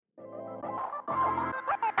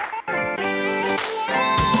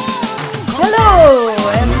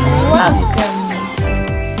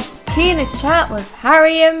a chat with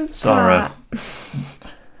Harry and Zara.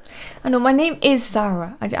 I know my name is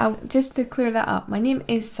Zara. I just to clear that up, my name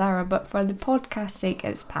is Zara, but for the podcast's sake,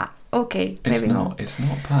 it's Pat. Okay, maybe not. It's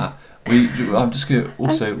not Pat. I'm just gonna.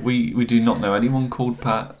 Also, we do not know anyone called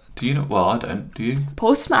Pat. Do you know? Well, I don't. Do you?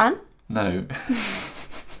 Postman. No.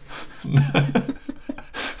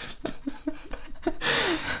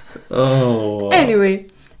 Oh. Anyway.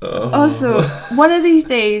 Oh. Also, one of these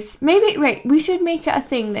days, maybe, right, we should make it a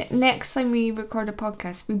thing that next time we record a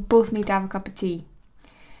podcast, we both need to have a cup of tea.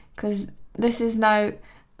 Because this is now...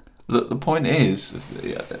 Look, the point is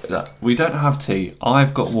that we don't have tea.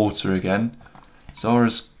 I've got water again.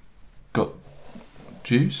 Zara's got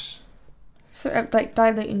juice. Sort of like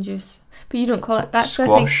diluting juice. But you don't call it that.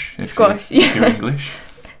 Squash. Squash. If you're English.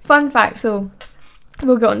 Fun fact, so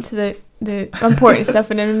we'll get on to the important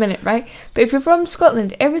stuff in a minute, right? But if you're from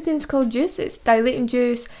Scotland, everything's called juice. It's diluting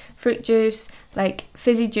juice, fruit juice, like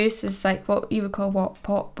fizzy juice is like what you would call what,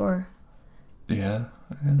 pop or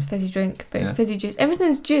fizzy drink, but fizzy juice.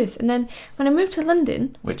 Everything's juice. And then when I moved to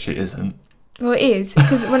London, which it isn't. Well, it is,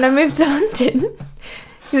 because when I moved to London,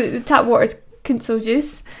 the tap water's Kunsel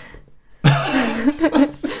juice.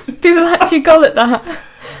 People actually call it that.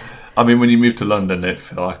 I mean, when you move to London, I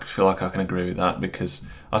feel like I can agree with that, because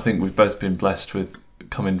I think we've both been blessed with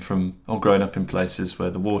coming from or growing up in places where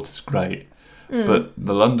the water's great, but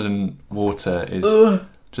the London water is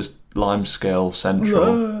just limescale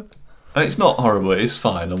central. And it's not horrible, it's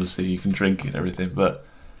fine, obviously you can drink it and everything, but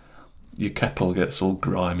your kettle gets all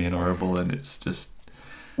grimy and horrible, and it's just...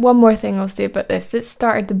 One more thing I'll say about this. Let's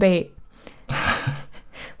start a debate.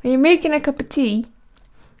 When you're making a cup of tea,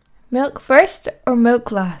 milk first or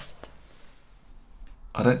milk last?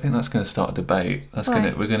 I don't think that's going to start a debate.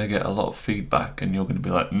 We're going to get a lot of feedback, and you're going to be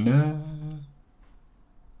like, no.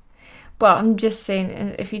 Well, I'm just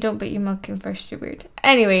saying, if you don't put your milk in first, you're weird.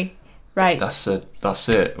 Anyway, right. That's it.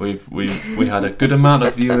 We had a good amount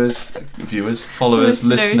of viewers, followers,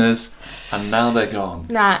 listeners, and now they're gone.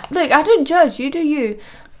 Nah, look, I don't judge. You do you.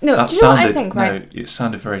 No, That do you know what I think, right? No, it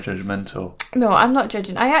sounded very judgmental. No, I'm not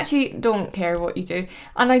judging. I actually don't care what you do.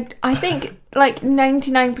 And I think like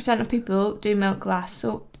 99% of people do milk last.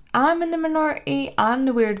 So I'm in the minority, I'm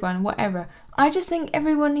the weird one, whatever. I just think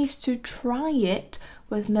everyone needs to try it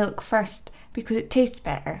with milk first because it tastes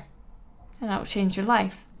better. And that'll change your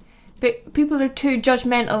life. But people are too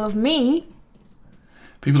judgmental of me.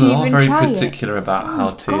 People are very particular about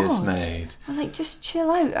how tea is made. I'm like, just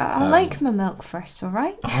chill out. I like my milk first,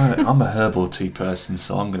 alright? I'm a herbal tea person,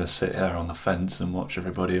 so I'm going to sit here on the fence and watch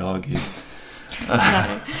everybody argue.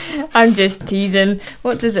 No, I'm just teasing.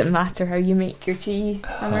 What does it matter how you make your tea?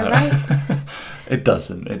 Am I right? It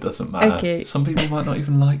doesn't matter. Okay. Some people might not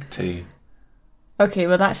even like tea. Okay,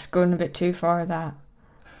 well that's going a bit too far, that.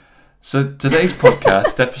 So today's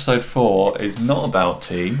podcast, episode 4, is not about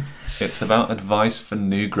tea. It's about advice for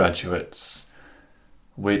new graduates,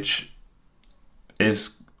 which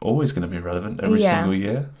is always going to be relevant every single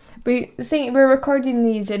year. We're recording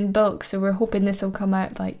these in bulk, so we're hoping this will come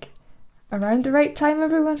out like around the right time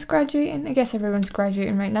everyone's graduating. I guess everyone's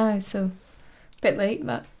graduating right now, so a bit late,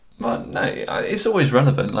 but... Well, no, it's always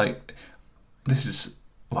relevant. Like, this is,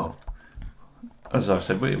 well, as I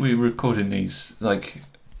said, we're recording these like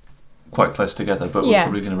quite close together, but we're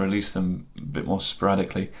probably going to release them a bit more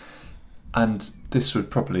sporadically. And this would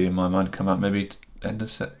probably, in my mind, come out maybe end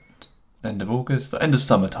of August, end of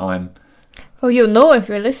summertime. Well, you'll know if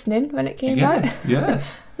you're listening when it came out. Yeah.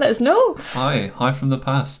 Let us know. Hi from the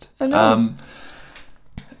past. I know.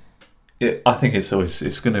 I think it's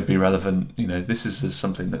going to be relevant. You know, this is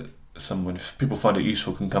something that someone, if people find it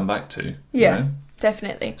useful, can come back to. Yeah. You know?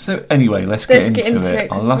 Definitely. So anyway, let's get into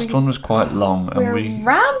it. Our last one was quite long, and we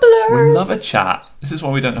love a chat. This is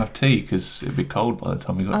why we don't have tea, because it'd be cold by the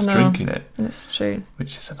time we got to drinking it. That's true.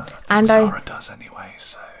 Which is another thing Zara does anyway.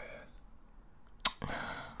 So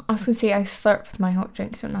I was going to say I slurp my hot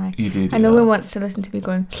drinks, don't I? You do. And no one wants to listen to me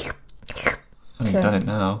going. I've done it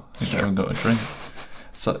now. I haven't got a drink.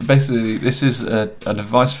 So basically, this is an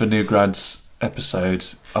advice for new grads episode,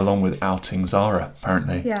 along with outing Zara,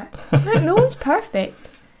 apparently. Yeah. Look, no one's perfect.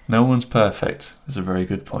 No one's perfect. That's a very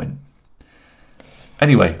good point.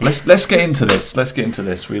 Anyway, let's get into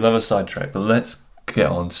this. We love a sidetrack, but let's get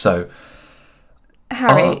on. So,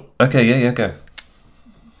 Harry. Okay, yeah, go.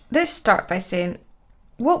 Let's start by saying,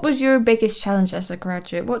 what was your biggest challenge as a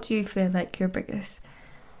graduate? What do you feel like your biggest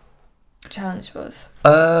challenge was?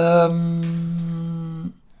 I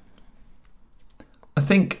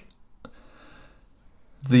think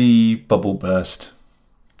the bubble burst.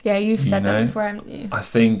 Yeah, you've said that before, haven't you? I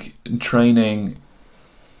think training,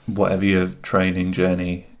 whatever your training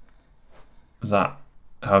journey, that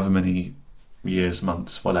however many years,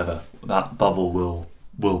 months, whatever, that bubble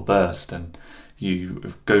will burst, and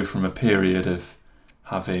you go from a period of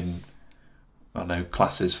having, I don't know,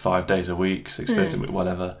 classes 5 days a week, 6 days a week,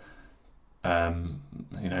 whatever, 9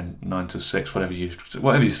 to 6, whatever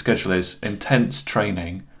your schedule is, intense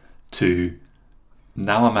training, to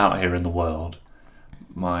now I'm out here in the world.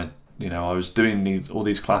 I was doing all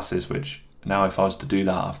these classes, which now if I was to do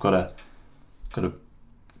that, I've got to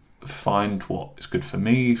find what is good for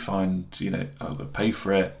me, I've got to pay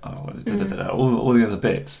for it, all the other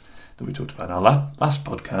bits that we talked about in our last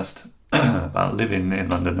podcast about living in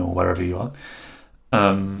London or wherever you are.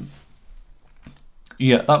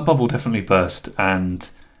 That bubble definitely burst, and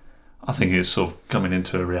I think it's sort of coming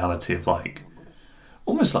into a reality of like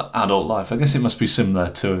almost like adult life. I guess it must be similar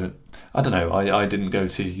to, I don't know, I didn't go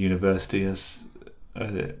to university as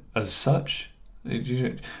such. It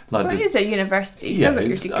is a university. You still got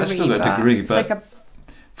your degree. I still got a degree, but like a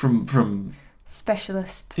from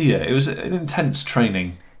specialist. Yeah, it was an intense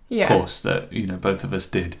training course that both of us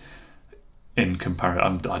did. In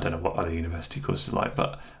comparison, I don't know what other university courses are like,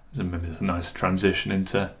 but maybe there's a nice transition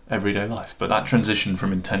into everyday life. But that transition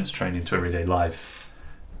from intense training to everyday life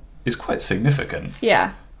is quite significant.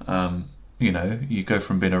 Yeah. You go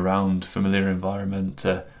from being around familiar environment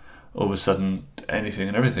to all of a sudden anything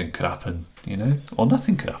and everything could happen, or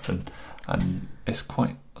nothing could happen, and it's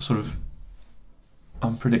quite sort of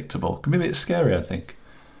unpredictable. Can be a bit scary, I think.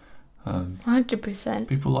 100%.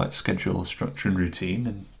 People like schedule, structure, and routine,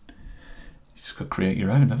 and you just got to create your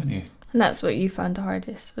own, haven't you? And that's what you found the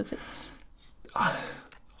hardest, was it? I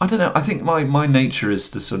don't know. I think my nature is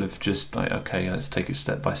to sort of just like, okay, let's take it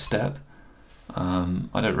step by step. I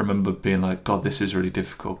don't remember being like, God, this is really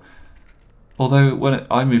difficult. Although when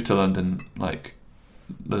I moved to London, like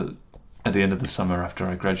at the end of the summer after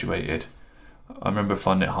I graduated, I remember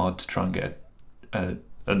finding it hard to try and get a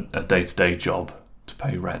day-to-day job to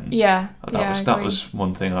pay rent. Yeah, that was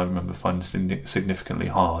one thing I remember finding significantly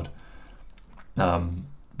hard.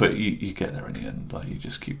 But you get there in the end. Like, you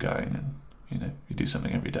just keep going, and you do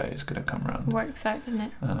something every day, it's going to come around. It works out, doesn't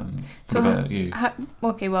it? What about you?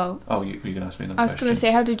 Okay, well. Oh, you can ask me another question. I was going to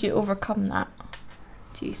say, how did you overcome that?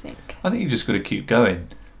 Do you think? I think you just got to keep going,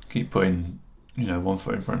 keep putting, one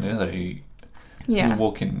foot in front of the other. You're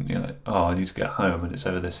walking, you're like, oh, I need to get home, and it's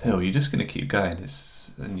over this hill. You're just going to keep going,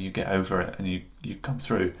 and you get over it, and you come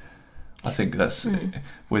through. I think that's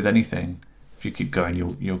with anything. If you keep going,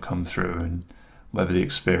 you'll come through, and whether the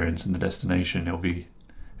experience and the destination, it'll be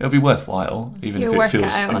worthwhile, even if it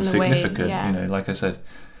feels insignificant. Like I said,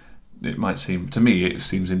 it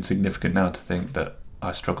seems insignificant now to think that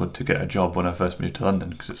I struggled to get a job when I first moved to London,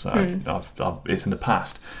 because it's like it's in the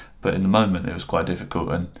past, but in the moment it was quite difficult,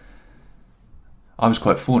 and I was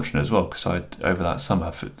quite fortunate as well, because over that summer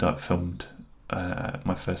I filmed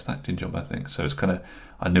my first acting job, I think. So it's kind of,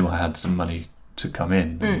 I knew I had some money to come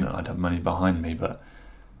in, and I'd have money behind me, but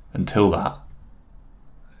until that,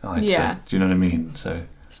 do you know what I mean? So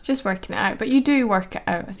it's just working it out, but you do work it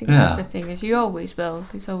out. I think that's the thing, is you always will.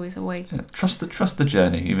 There's always a way. Yeah. Trust the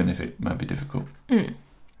journey, even if it might be difficult.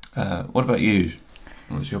 What about you?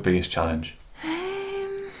 What was your biggest challenge?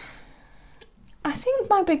 I think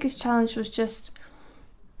my biggest challenge was just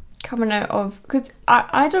coming out of, because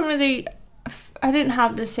I didn't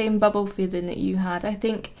have the same bubble feeling that you had. I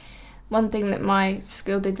think one thing that my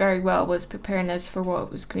school did very well was preparing us for what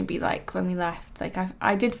it was going to be like when we left. Like,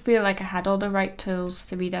 I did feel like I had all the right tools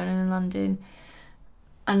to be down in London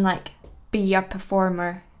and like be a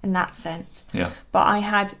performer in that sense. Yeah. But I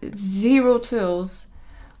had zero tools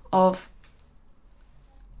of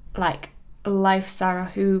like life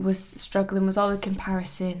Sarah, who was struggling with all the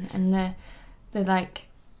comparison and the like.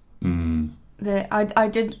 I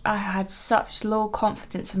had such low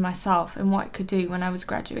confidence in myself and what I could do when I was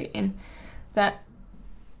graduating, that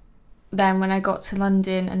then when I got to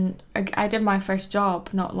London and I did my first job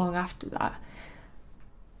not long after that,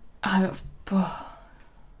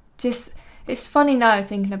 it's funny now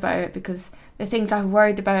thinking about it, because the things I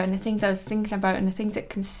worried about and the things I was thinking about and the things that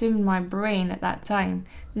consumed my brain at that time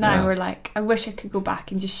now were like, I wish I could go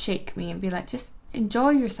back and just shake me and be like, just enjoy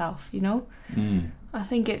yourself, I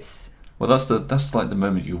think it's... Well, that's like the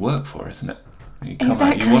moment you work for, isn't it? You come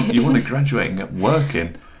exactly. out, you want to graduate and get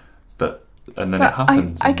working, and then it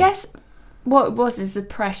happens. I guess what it was is the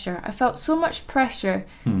pressure. I felt so much pressure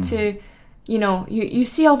to, you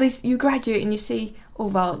see all these, you graduate and you see, oh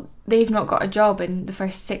well, they've not got a job in the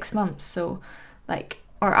first 6 months, so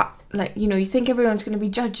you think everyone's going to be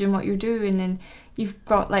judging what you're doing, and you've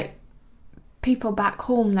got like people back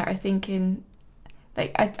home that are thinking,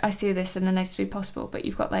 like, I say this in the nicest way possible, but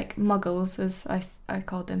you've got like muggles, as I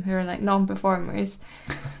call them, who are like non-performers.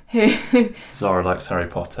 Who Zara likes Harry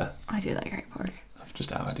Potter. I do like Harry Potter. I've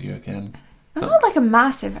just outed you again. I'm not like a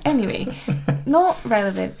massive, anyway, not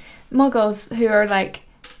relevant. Muggles who are like,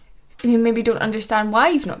 who maybe don't understand why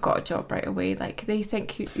you've not got a job right away. Like, they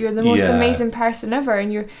think you're the most amazing person ever,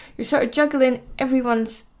 and you're sort of juggling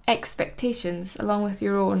everyone's expectations along with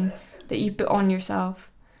your own that you put on yourself.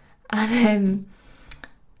 And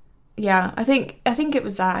I think it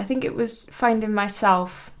was that. I think it was finding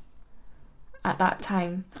myself at that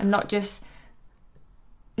time, and not just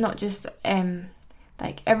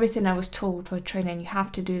like everything I was told with training. You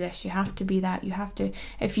have to do this, you have to be that, you have to,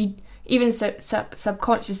 if you even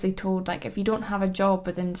subconsciously told, like, if you don't have a job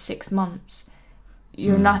within 6 months,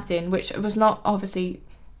 you're nothing, which was not obviously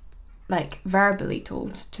like verbally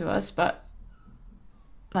told to us, but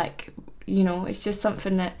like, you know, it's just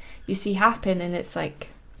something that you see happen, and it's like,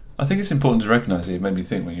 I think it's important to recognise it. It made me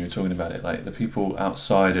think when you were talking about it, like the people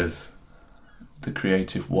outside of the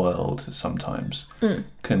creative world sometimes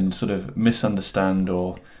can sort of misunderstand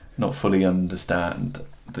or not fully understand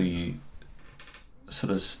the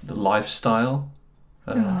sort of the lifestyle.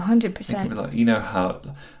 100%. Like, you know how,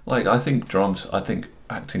 like, I think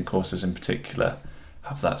acting courses in particular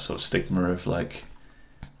have that sort of stigma of like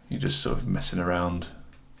you're just sort of messing around,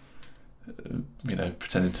 you know,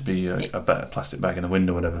 pretending to be a plastic bag in the wind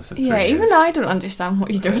or whatever for 3 years. Yeah, even I don't understand what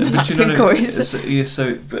you're doing in acting course.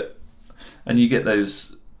 And you get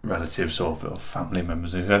those relatives or family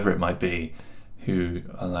members or whoever it might be who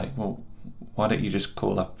are like, well, why don't you just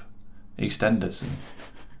call up EastEnders and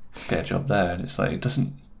get a job there? And it's like, it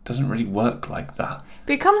doesn't really work like that.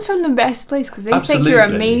 But it comes from the best place, because they think you're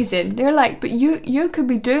amazing. They're like, but you could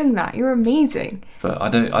be doing that. You're amazing. But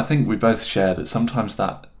I think we both share that sometimes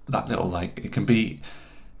that little, like, it can be,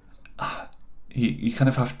 you kind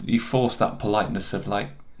of you force that politeness of like,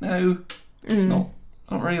 no, it's not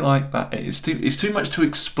really like that. It's too much to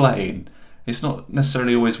explain. It's not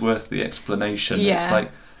necessarily always worth the explanation. Yeah. It's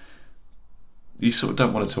like you sort of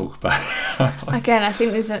don't want to talk about it. Again, I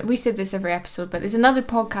think we said this every episode, but there's another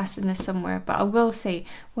podcast in this somewhere. But I will say,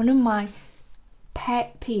 one of my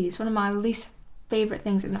pet peeves, one of my least favourite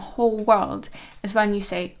things in the whole world is when you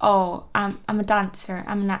say, oh, I'm a dancer,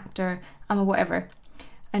 I'm an actor, I'm a whatever,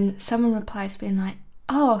 and someone replies being like,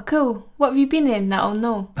 oh, cool, what have you been in that I'll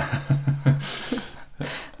know?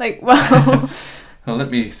 Like, well, well, let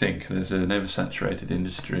me think. There's an oversaturated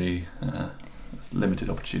industry, limited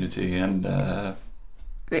opportunity, and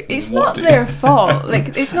it's not their fault.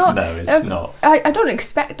 Like, it's not. No, it's not. I don't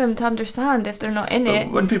expect them to understand if they're not in it.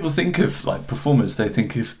 When people think of like performers, they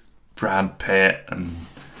think of Brad Pitt and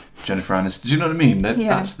Jennifer Aniston. Do you know what I mean? They're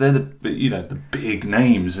the big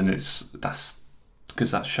names, and that's because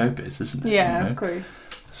that's showbiz, isn't it? Yeah, of course.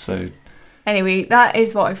 So anyway, that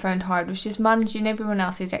is what I found hard, was just managing everyone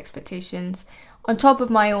else's expectations on top of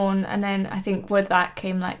my own, and then I think with that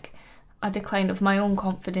came like a decline of my own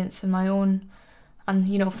confidence and my own, and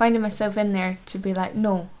you know, finding myself in there to be like,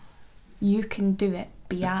 no, you can do it,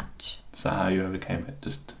 biatch. Is that how you overcame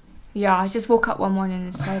it? Yeah, I just woke up one morning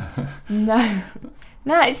and said, no,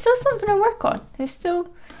 it's still something to work on. It's still,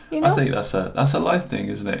 you know. I think that's a life thing,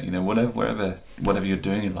 isn't it? You know, whatever you're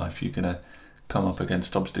doing in life, you're gonna come up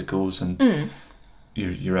against obstacles and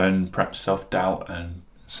your own perhaps self-doubt and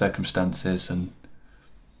circumstances, and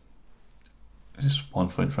just one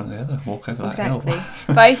foot in front of the other, walk over that hill. Exactly.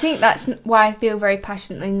 But I think that's why I feel very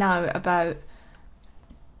passionately now about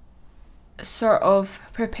sort of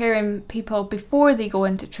preparing people before they go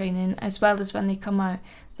into training as well as when they come out,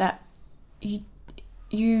 that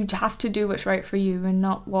you have to do what's right for you and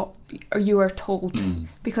not what you are told.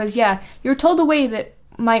 Because you're told a way that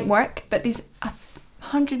might work, but there's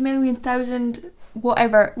 100,000,000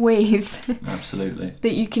 whatever ways absolutely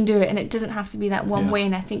that you can do it, and it doesn't have to be that one way.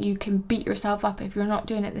 And I think you can beat yourself up if you're not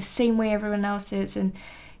doing it the same way everyone else is, and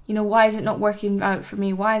you know, why is it not working out for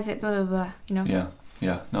me, why is it blah blah blah, you know.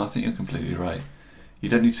 No, I think you're completely right. You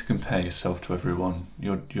don't need to compare yourself to everyone.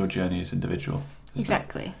 Your journey is individual.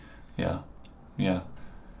 Exactly. Yeah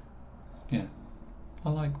I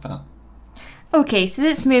like that. Okay, so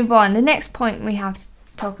let's move on. The next point we have to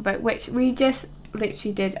talk about, which we just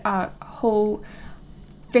literally did a whole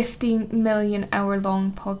 15 million hour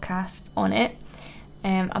long podcast on it,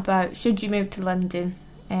 about should you move to London.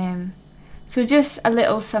 So just a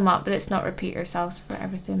little sum up, but let's not repeat ourselves for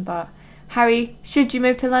everything. But Harry, should you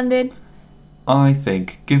move to London? I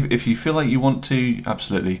think if you feel like you want to,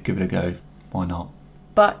 absolutely give it a go. Why not?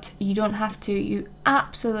 but you don't have to. You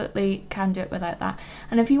absolutely can do it without that.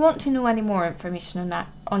 And if you want to know any more information on that,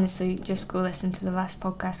 honestly, just go listen to the last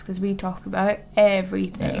podcast because we talk about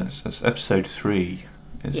everything. Yeah, so it's episode 3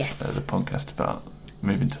 is the podcast about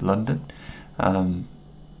moving to London.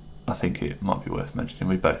 I think it might be worth mentioning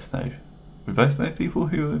we both know people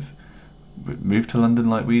who have moved to London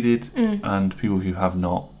like we did, and people who have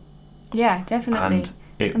not. Yeah, definitely.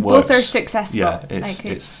 And both are successful. Yeah,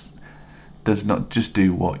 it's does not just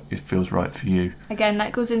do what it feels right for you. Again,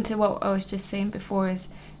 that goes into what I was just saying before, is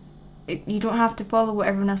you don't have to follow what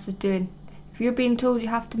everyone else is doing. If you're being told you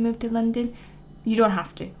have to move to London, you don't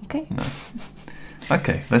have to, okay? No.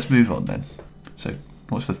 Okay, let's move on then. So,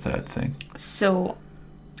 what's the third thing? So,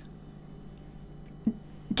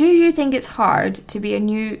 do you think it's hard to be a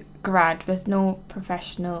new grad with no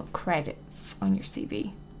professional credits on your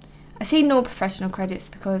CV? I say no professional credits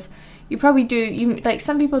because you probably do,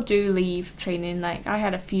 some people do leave training, like I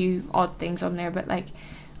had a few odd things on there, but like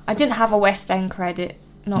I didn't have a West End credit,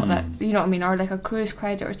 not that, you know what I mean, or like a cruise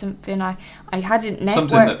credit or something. I hadn't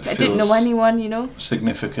networked, I didn't know anyone, you know.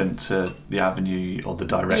 Significant to the avenue or the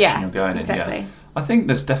direction you're going in. Yeah, I think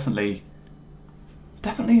there's definitely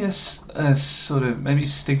a sort of, maybe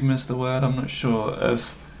stigma's the word, I'm not sure,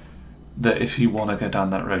 of that if you want to go down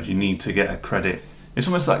that road you need to get a credit. It's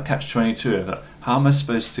almost like catch-22 of that. How am I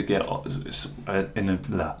supposed to get let me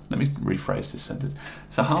rephrase this sentence.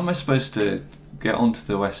 So how am I supposed to get onto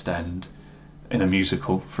the West End in a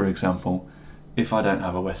musical, for example, if I don't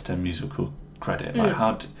have a West End musical credit?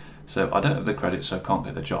 So I don't have the credit, so I can't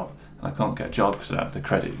get the job, and I can't get a job because I don't have the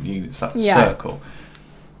credit. It's that circle.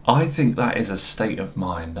 I think that is a state of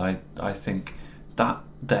mind. I think that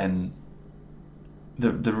then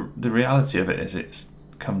the reality of it is it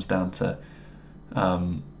comes down to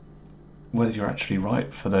whether you're actually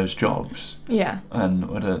right for those jobs, and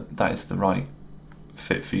whether that is the right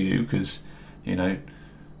fit for you. Because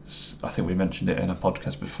I think we mentioned it in a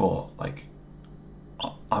podcast before, like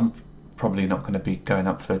I'm probably not going to be going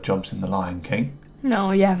up for jobs in the Lion King.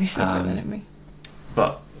 No, yeah, obviously not me.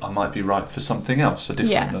 But I might be right for something else, a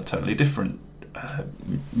totally different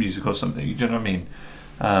musical or something. You know what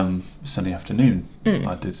I mean? Sunday Afternoon,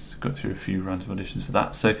 I got through a few rounds of auditions for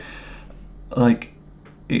that. So, like,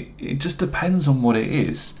 it just depends on what it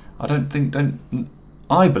is. I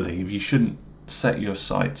believe you shouldn't set your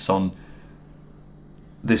sights on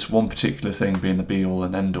this one particular thing being the be all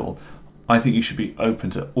and end all. I think you should be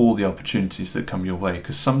open to all the opportunities that come your way.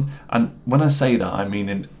 And when I say that, I mean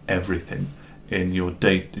in everything, in your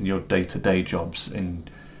day-to-day jobs,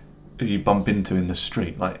 you bump into in the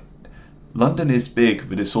street. Like, London is big,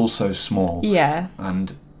 but it's also small. Yeah.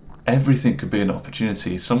 And everything could be an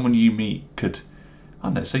opportunity. Someone you meet could, I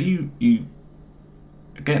don't know, so you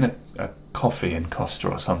getting a coffee in Costa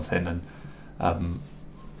or something, and I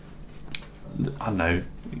don't know,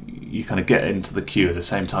 you kind of get into the queue at the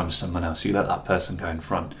same time as someone else. You let that person go in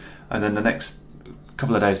front, and then the next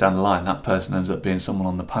couple of days down the line, that person ends up being someone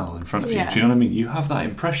on the panel in front of you. Do you know what I mean? You have that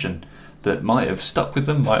impression that might have stuck with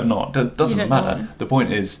them, might have not. It doesn't matter. The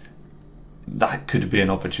point is, that could be an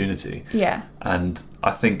opportunity. Yeah. And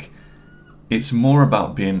I think it's more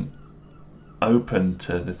about being open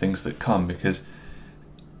to the things that come, because,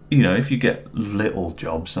 if you get little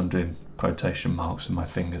jobs, I'm doing quotation marks with my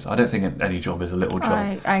fingers, I don't think any job is a little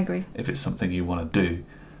job. I agree. If it's something you want to do.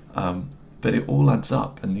 But it all adds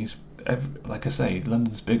up, and like I say,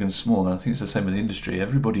 London's big and small, and I think it's the same with the industry.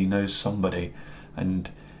 Everybody knows somebody,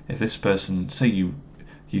 and if this person, say you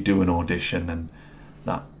do an audition and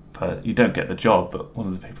you don't get the job, but one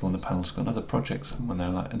of the people on the panel's got another project somewhere, they're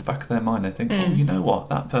like, in the back of their mind, they think, oh, you know what,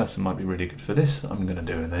 that person might be really good for this that I'm going to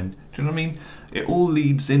do, and then, do you know what I mean? It all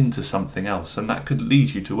leads into something else, and that could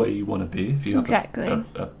lead you to where you want to be if you have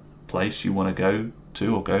a place you want to go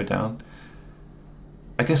to or go down.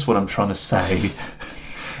 I guess what I'm trying to say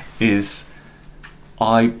is,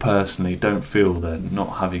 I personally don't feel that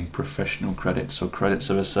not having professional credits or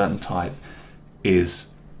credits of a certain type is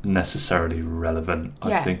necessarily relevant.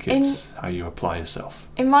 I think it's how you apply yourself.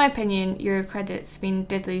 In my opinion, your credits mean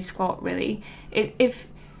diddly squat, really. If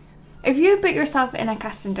you put yourself in a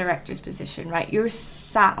casting director's position, right, you're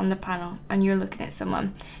sat on the panel and you're looking at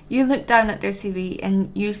someone, you look down at their CV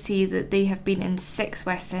and you see that they have been in 6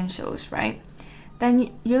 West End shows, right?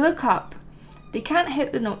 Then you look up, they can't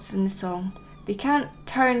hit the notes in the song, they can't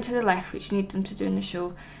turn to the left, which you need them to do in the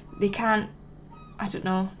show, they can't, I don't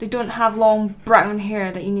know, they don't have long brown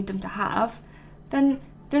hair that you need them to have, then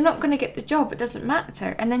they're not going to get the job. It doesn't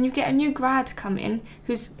matter. And then you get a new grad come in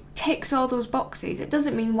who ticks all those boxes. It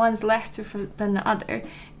doesn't mean one's lesser than the other.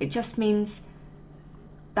 It just means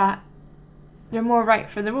that they're more right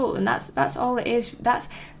for the role, and that's all it is. That's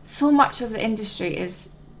so much of the industry is.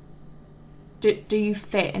 Do you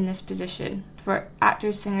fit in this position? For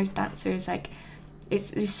actors, singers, dancers, like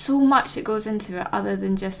there's so much that goes into it other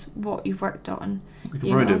than just what you've worked on. We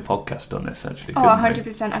could probably do a podcast on this actually. Oh,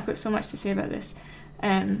 100%. I've got so much to say about this.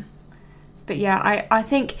 But yeah, I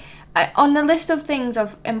think on the list of things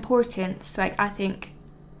of importance, like I think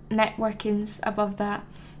networking's above that.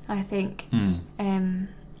 I think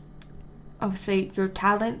obviously your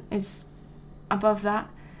talent is above that.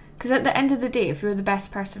 Because at the end of the day, if you're the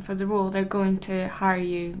best person for the role, they're going to hire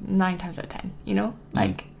you 9 times out of 10, you know?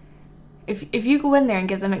 Like, if you go in there and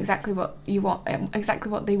give them exactly what you want,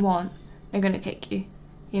 exactly what they want, they're going to take you,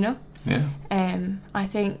 you know? Yeah. I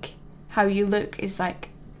think how you look is, like,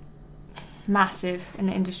 massive in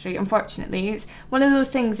the industry, unfortunately. It's one of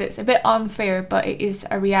those things that's a bit unfair, but it is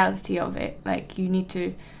a reality of it. Like, you need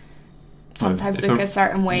to sometimes look a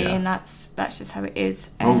certain way, and that's just how it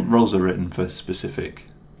is. Roles are written for specific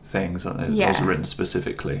things, aren't they? Yeah. Roles are written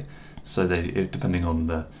specifically, so depending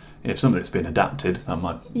on if somebody's been adapted, that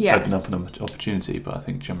might open up an opportunity, but I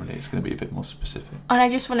think generally it's going to be a bit more specific. And I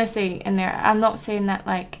just want to say in there, I'm not saying that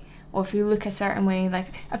like, or if you look a certain way, like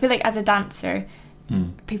I feel like as a dancer,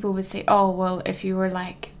 people would say, oh well, if you were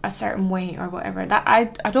like a certain way or whatever, that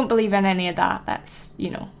I don't believe in any of that. That's, you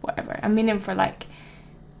know, whatever. I'm meaning for like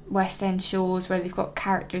West End shows where they've got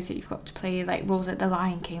characters that you've got to play, like roles at the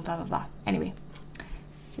Lion King, blah blah blah. Anyway,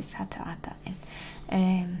 just had to add that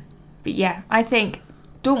in. But yeah, I think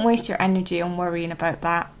don't waste your energy on worrying about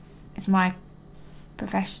that. Is my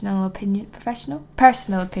personal opinion.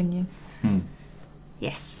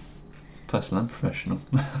 Yes. Personal and professional.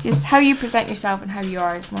 Just how you present yourself and how you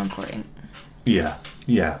are is more important. Yeah.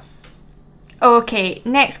 Okay,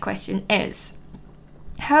 next question is,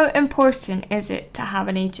 how important is it to have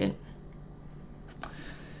an agent?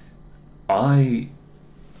 I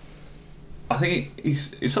think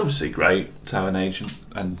it's obviously great to have an agent,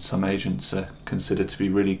 and some agents are considered to be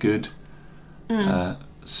really good. And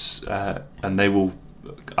they will.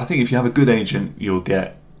 I think if you have a good agent, you'll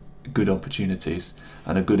get good opportunities,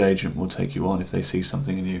 and a good agent will take you on if they see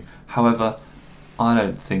something in you. However, I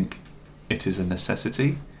don't think it is a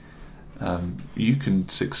necessity. You can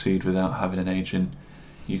succeed without having an agent.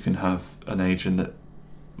 You can have an agent that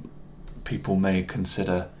people may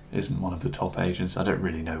consider isn't one of the top agents. I don't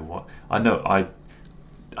really know what. I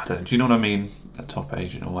don't. Do you know what I mean? A top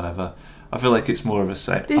agent or whatever. I feel like it's more of a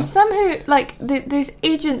say. There's some who like there's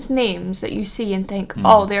agents' names that you see and think,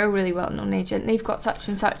 oh, they're a really well-known agent. They've got such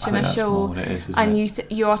and such in a show, and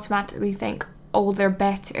you automatically think, oh, they're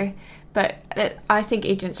better. But I think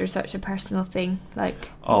agents are such a personal thing. Like,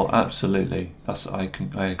 oh, absolutely. I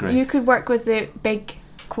agree. You could work with the big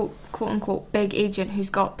quote unquote big agent who's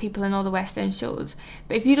got people in all the West End shows,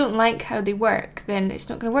 but if you don't like how they work, then it's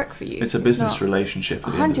not going to work for you. It's a business relationship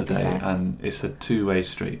at the end of the day, and it's a two-way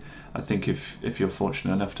street. I think if you're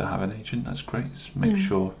fortunate enough to have an agent, that's great. Just make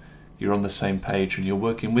sure you're on the same page and you're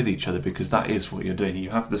working with each other, because that is what you're doing.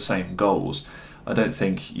 You have the same goals. I don't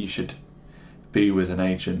think you should be with an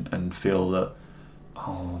agent and feel that,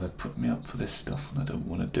 oh, they're putting me up for this stuff and I don't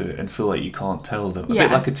want to do it, and feel like you can't tell them. A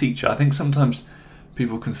bit like a teacher. I think sometimes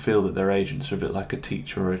people can feel that their agents are a bit like a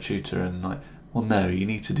teacher or a tutor, and like, well, no, you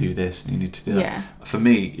need to do this and you need to do that. Yeah. For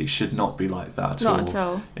me, it should not be like that at all. Not at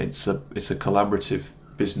all. It's a collaborative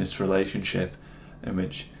business relationship in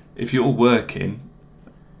which if you're working,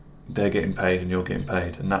 they're getting paid and you're getting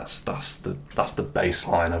paid, and that's the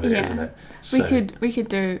baseline of it, isn't it? So, we could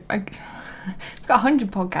do. We've got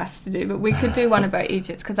 100 podcasts to do, but we could do one about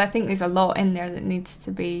agents, because I think there's a lot in there that needs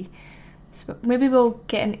to be. Maybe we'll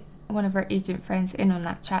get one of our agent friends in on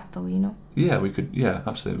that chat, though. You know. Yeah, we could. Yeah,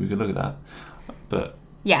 absolutely, we could look at that. But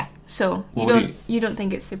yeah, so you don't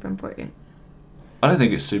think it's super important? I don't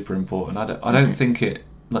think it's super important. I don't think it,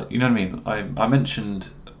 like, you know what I mean. I mentioned,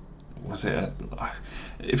 was it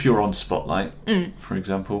if you're on Spotlight, for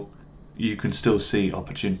example, you can still see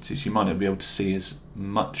opportunities. You might not be able to see as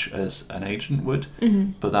much as an agent would,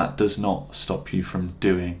 but that does not stop you from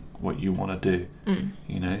doing what you want to do.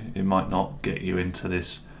 You know, it might not get you into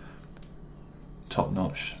this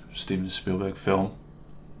top-notch Steven Spielberg film,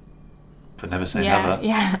 but never say never.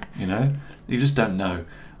 Yeah. You know, you just don't know.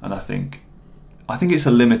 And I think it's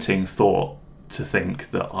a limiting thought to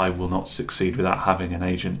think that I will not succeed without having an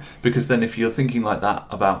agent, because then if you're thinking like that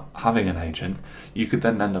about having an agent, you could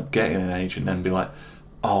then end up getting an agent and be like,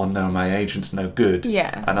 oh no, my agent's no good.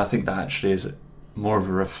 Yeah. And I think that actually is more of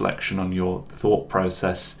a reflection on your thought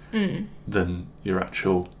process than your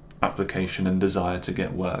actual application and desire to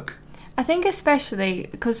get work. I think especially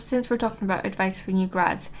because since we're talking about advice for new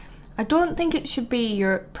grads, I don't think it should be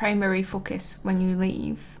your primary focus when you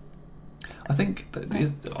leave. I think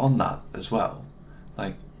that on that as well,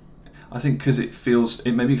 like, I think because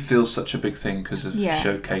it maybe feels such a big thing because of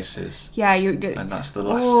showcases. Yeah, and that's the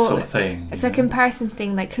last sort of thing. It's a comparison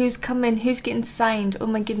thing, like who's coming, who's getting signed. Oh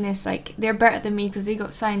my goodness, like they're better than me because they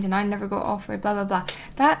got signed and I never got offered. Blah blah blah.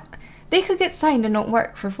 That they could get signed and not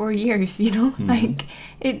work for 4 years. You know, like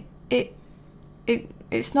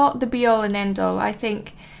it's not the be all and end all. I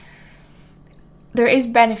think there is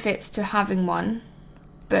benefits to having one,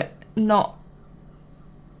 but not.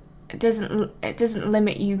 It doesn't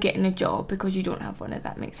limit you getting a job because you don't have one, if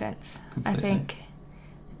that makes sense. Completely.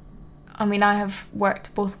 I mean, I have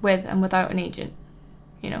worked both with and without an agent,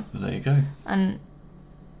 you know. Well, there you go. And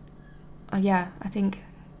I think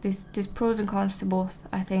there's pros and cons to both.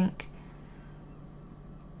 I think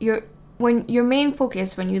your main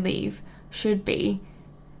focus when you leave should be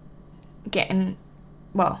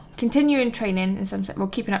continuing training in some sense,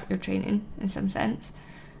 keeping up your training in some sense.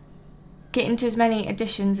 Getting to as many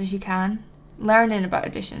auditions as you can, learning about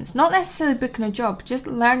auditions, not necessarily booking a job, just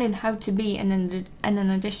learning how to be in an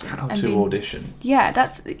audition. How to audition. Yeah,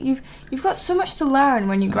 that's you've got so much to learn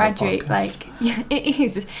when you graduate. Like, yeah, it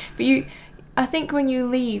is. But I think when you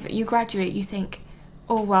leave, you graduate, you think,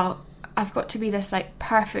 oh well, I've got to be this like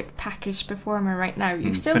perfect packaged performer right now.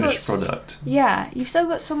 You've still finished product. Yeah, you've still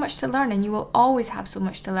got so much to learn, and you will always have so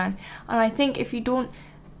much to learn. And I think if you don't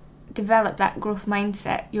develop that growth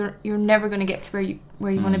mindset, you're never going to get to where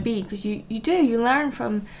you want to be, because you learn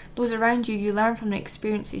from those around you, you learn from the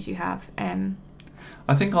experiences you have.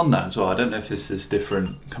 I think on that as well, I don't know if this is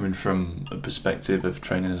different coming from a perspective of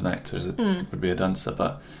training as an actor as it would be a dancer,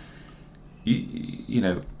 but you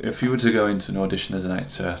know, if you were to go into an audition as an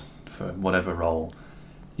actor for whatever role,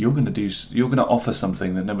 you're going to offer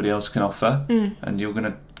something that nobody else can offer, and you're going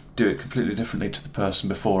to do it completely differently to the person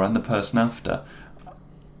before and the person after.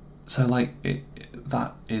 So like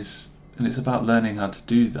that is, and it's about learning how to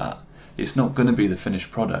do that. It's not going to be the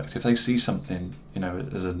finished product. If they see something, you know,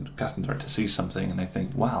 as a casting director sees something and they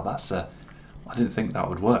think, wow, I didn't think that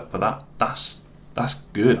would work, but that's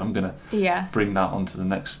good. I'm going to bring that onto the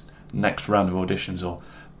next round of auditions.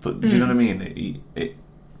 But do you know what I mean?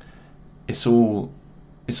 It's all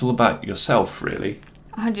about yourself, really.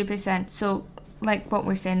 100%. So like what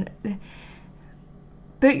we're saying,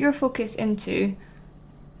 put your focus into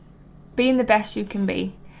being the best you can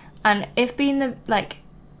be, and if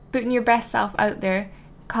putting your best self out there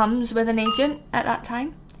comes with an agent at that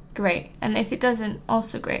time, great. And if it doesn't,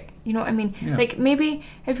 also great. You know what I mean? Yeah. Like maybe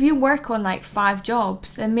if you work on like 5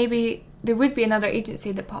 jobs, then maybe there would be another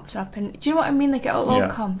agency that pops up, and do you know what I mean? Like it'll all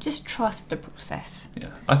come. Just trust the process. Yeah,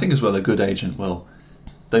 I think as well a good agent will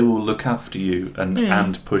look after you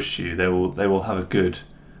and push you. They will have a good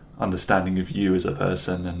understanding of you as a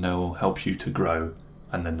person, and they will help you to grow.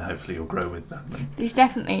 And then hopefully you'll grow with them. We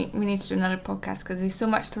need to do another podcast, because there's so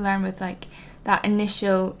much to learn with like that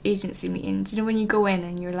initial agency meeting. Do you know when you go in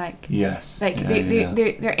and you're like, yes, like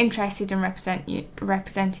they're interested in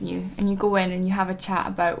representing you, and you go in and you have a chat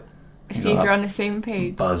about see if you're on the same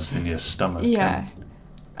page. Buzz in your stomach. Yeah,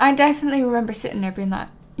 I definitely remember sitting there being like,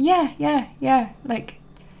 yeah, like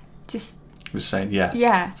just saying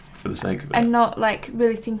for the sake of it, and not like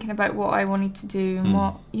really thinking about what I wanted to do and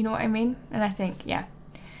what, you know what I mean. And I think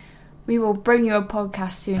we will bring you a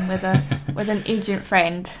podcast soon with an agent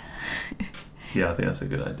friend. Yeah, I think that's a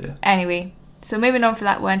good idea. Anyway, so moving on for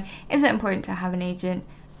that one, is it important to have an agent?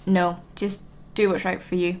 No, just do what's right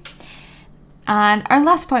for you. And our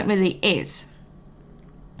last point really is,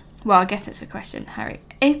 well, I guess it's a question, Harry.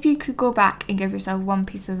 If you could go back and give yourself one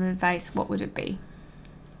piece of advice, what would it be?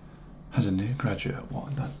 As a new graduate, what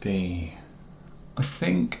would that be? I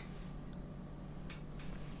think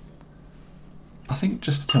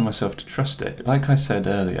just to tell myself to trust it. Like I said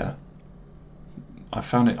earlier, I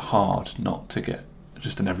found it hard not to get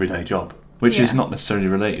just an everyday job, which is not necessarily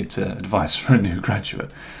related to advice for a new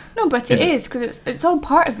graduate. No, but it is, because it's all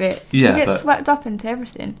part of it. Yeah, you get swept up into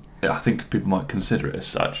everything. I think people might consider it as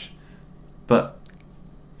such. But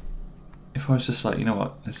if I was just like, you know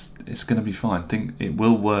what, it's going to be fine. Think it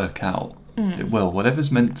will work out. It will.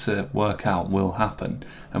 Whatever's meant to work out will happen.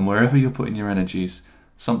 And wherever you're putting your energies,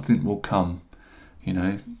 something will come. You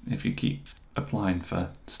know, if you keep applying for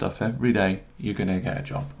stuff every day, you're going to get a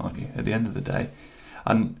job, aren't you? At the end of the day.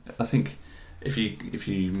 And I think if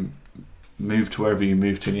you move to wherever you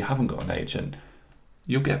move to and you haven't got an agent,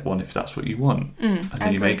 you'll get one if that's what you want. And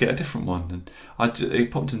then you may get a different one. And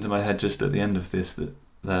it popped into my head just at the end of this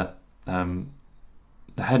that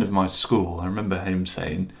the head of my school, I remember him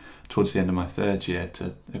saying towards the end of my 3rd year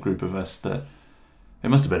to a group of us that it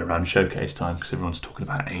must have been around showcase time because everyone's talking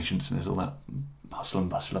about agents and there's all that hustle and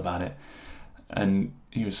bustle about it. And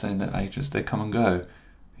he was saying that agents, they come and go,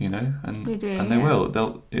 you know, and they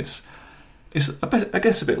will. It's I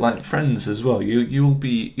guess a bit like friends as well.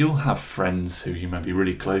 You'll have friends who you may be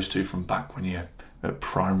really close to from back when you're at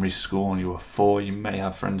primary school and you were 4. You may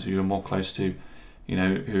have friends who you're more close to, you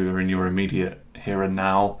know, who are in your immediate here and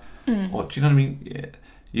now. Or do you know what I mean? Yeah.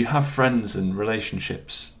 You have friends and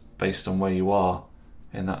relationships based on where you are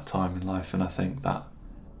in that time in life, and I think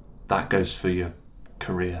that goes for your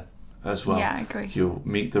career as well. Yeah, I agree. You'll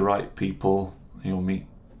meet the right people. You'll meet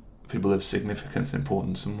people of significance,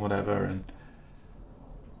 importance, and whatever, and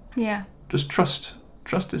just trust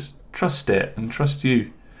it, and trust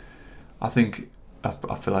you. I think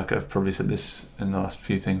I feel like I've probably said this in the last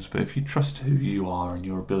few things, but if you trust who you are and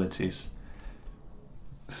your abilities,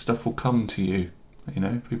 stuff will come to you. You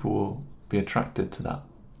know, people will be attracted to that.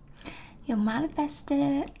 You'll manifest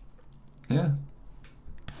it. Yeah.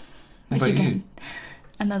 Which again,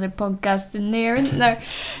 another podcast in there, isn't there?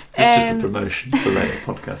 It's just a promotion for later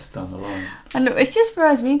podcasts down the line. I know, it's just for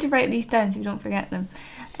us. We need to write these down so we don't forget them.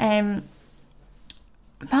 My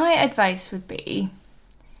advice would be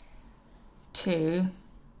to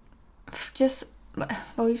just,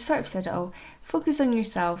 well, you've sort of said it all. Focus on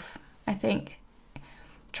yourself. I think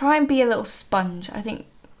try and be a little sponge. I think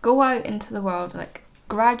go out into the world, like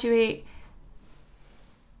graduate,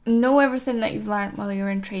 know everything that you've learned while you're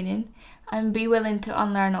in training, and be willing to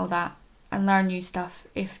unlearn all that and learn new stuff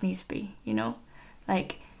if needs be, you know?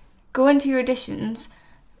 Like, go into your auditions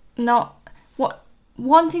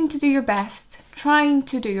wanting to do your best, trying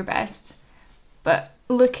to do your best, but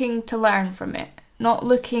looking to learn from it, not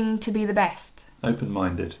looking to be the best.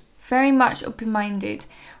 Open-minded. Very much open-minded.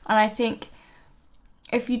 And I think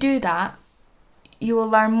if you do that, you will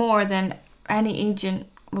learn more than any agent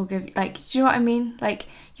will give you. Like, do you know what I mean? Like,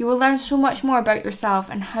 you will learn so much more about yourself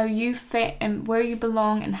and how you fit and where you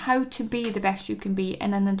belong and how to be the best you can be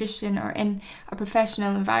in an audition or in a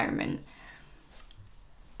professional environment.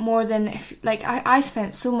 More than if, like, I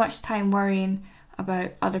spent so much time worrying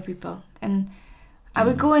about other people, and I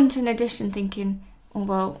would go into an audition thinking, oh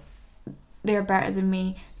well, they're better than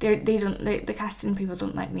me. The casting people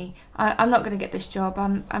don't like me. I'm not going to get this job.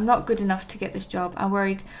 I'm not good enough to get this job. I'm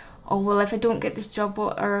worried. Oh well, if I don't get this job,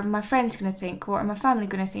 what are my friends going to think? What are my family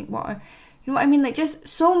going to think? You know what I mean? Like, just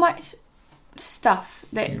so much stuff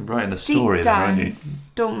that you're writing a story deep down aren't you?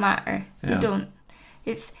 Don't matter. Yeah. They don't.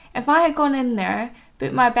 It's if I had gone in there,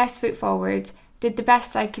 put my best foot forward, did the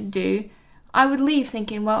best I could do, I would leave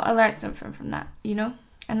thinking, well, I learned something from that, you know?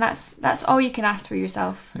 And that's all you can ask for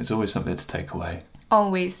yourself. It's always something to take away.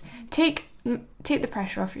 Always. Take the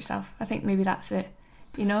pressure off yourself. I think maybe that's it,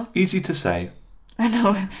 you know? Easy to say. I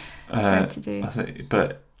know. It's hard to do. I think,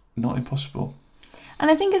 but not impossible. And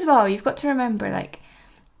I think as well, you've got to remember, like,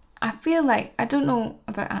 I feel like, I don't know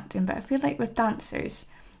about acting, but I feel like with dancers,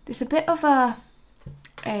 there's a bit of a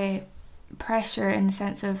pressure in the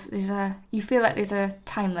sense of you feel like there's a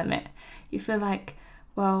time limit. You feel like,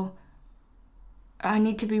 well, I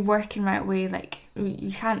need to be working right away. Like,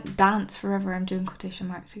 you can't dance forever. I'm doing quotation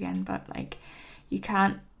marks again, but like, you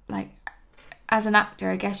can't, like, as an actor,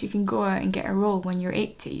 I guess you can go out and get a role when you're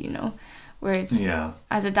 80, you know? Whereas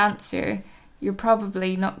as a dancer, you're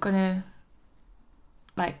probably not gonna,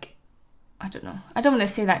 like, I don't know. I don't want to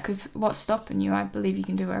say that because what's stopping you? I believe you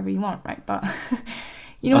can do whatever you want, right? But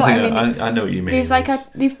you know what I mean? I know what you mean. There's like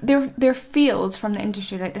there fields from the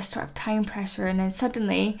industry, like this sort of time pressure, and then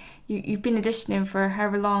suddenly you've been auditioning for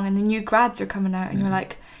however long, and the new grads are coming out, and you're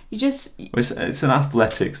like, you just. It's an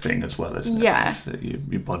athletic thing as well, isn't it? Yeah.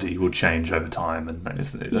 Your body will change over time, and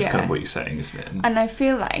that's kind of what you're saying, isn't it? And I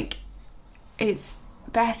feel like it's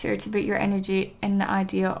better to put your energy in the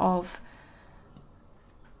idea of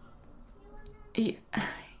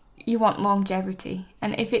you want longevity,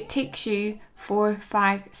 and if it takes you 4,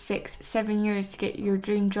 5, 6, 7 years to get your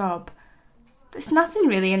dream job, it's nothing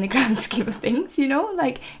really in the grand scheme of things, you know?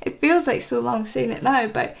 Like, it feels like so long saying it now,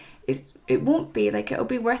 but it won't be. Like, it'll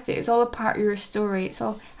be worth it. It's all a part of your story. It's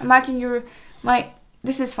all, imagine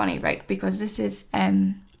this is funny, right? Because this is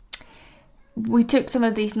we took some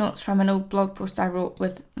of these notes from an old blog post I wrote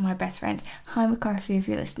with my best friend. Hi, McCarthy, if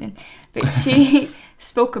you're listening. But she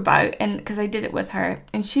spoke about, and because I did it with her,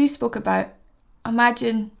 and she spoke about,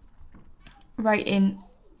 imagine writing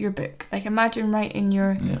your book. Like, imagine writing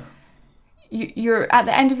you're at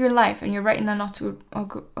the end of your life and you're writing an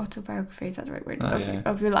autobiography, is that the right word?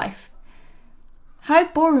 Of your life. How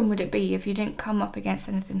boring would it be if you didn't come up against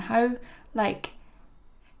anything? How, like,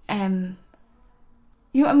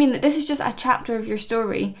 You know what I mean? This is just a chapter of your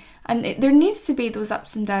story, and there needs to be those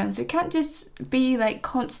ups and downs. It can't just be like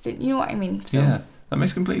constant. You know what I mean? So. Yeah, that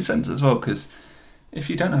makes complete sense as well, because if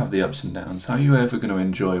you don't have the ups and downs, how are you ever going to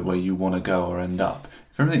enjoy where you want to go or end up?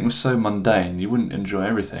 If everything was so mundane, you wouldn't enjoy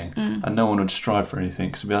everything, and no one would strive for anything,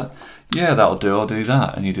 because it'd be like, yeah, that'll do, I'll do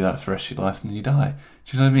that, and you do that for the rest of your life, and then you die.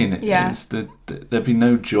 Do you know what I mean? Yeah. There'd be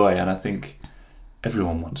no joy, and I think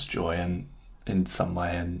everyone wants joy, and in some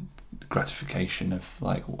way, and gratification of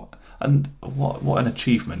like what an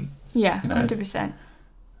achievement. Yeah, you know? 100%.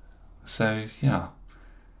 So yeah,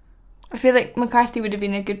 I feel like McCarthy would have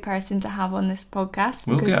been a good person to have on this podcast.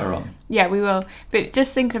 We'll get her on. Yeah, we will. But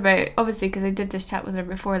just thinking about it, obviously, because I did this chat with her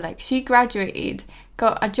before, like, she graduated,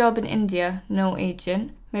 got a job in India, no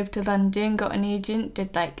agent, moved to London, got an agent,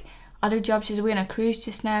 did, like, other jobs. She's away on a cruise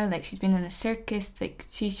just now, like, she's been in a circus. Like,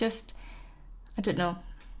 she's just, I don't know.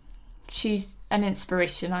 She's an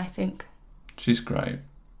inspiration, I think. She's great.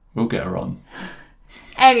 We'll get her on.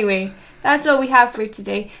 Anyway, that's all we have for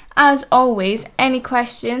today. As always, any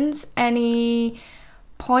questions, any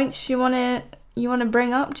points you wanna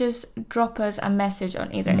bring up, just drop us a message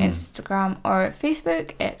on either Instagram or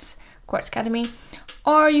Facebook. It's Quartz Academy,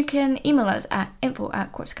 or you can email us at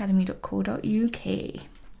info@quartzacademy.co.uk.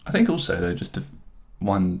 I think also though, just to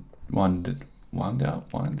round it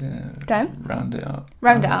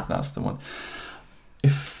up. That's the one.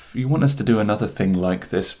 If you want us to do another thing like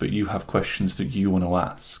this, but you have questions that you want to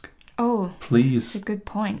ask, please, that's a good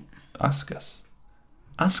point. Ask us.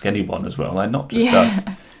 Ask anyone as well, like not just us.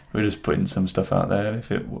 We're just putting some stuff out there.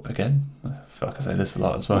 If it, again, I feel like I say this a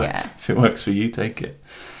lot as well. Yeah. If it works for you, take it.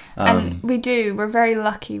 And we're very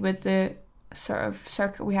lucky with the sort of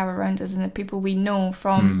circuit we have around us and the people we know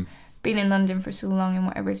from being in London for so long and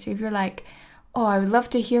whatever. So if you're like, oh, I would love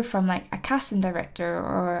to hear from like a casting director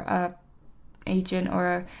or a agent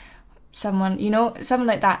or someone, something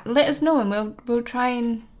like that, let us know and we'll try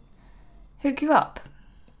and hook you up.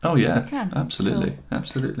 Oh yeah, absolutely.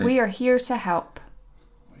 We are here to help.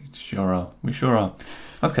 We sure are.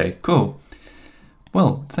 Okay, cool.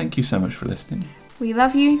 Well, thank you so much for listening. We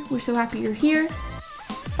love you. We're so happy you're here.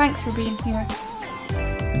 Thanks for being here.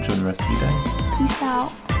 Enjoy the rest of your day. Peace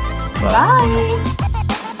out. Bye. Bye.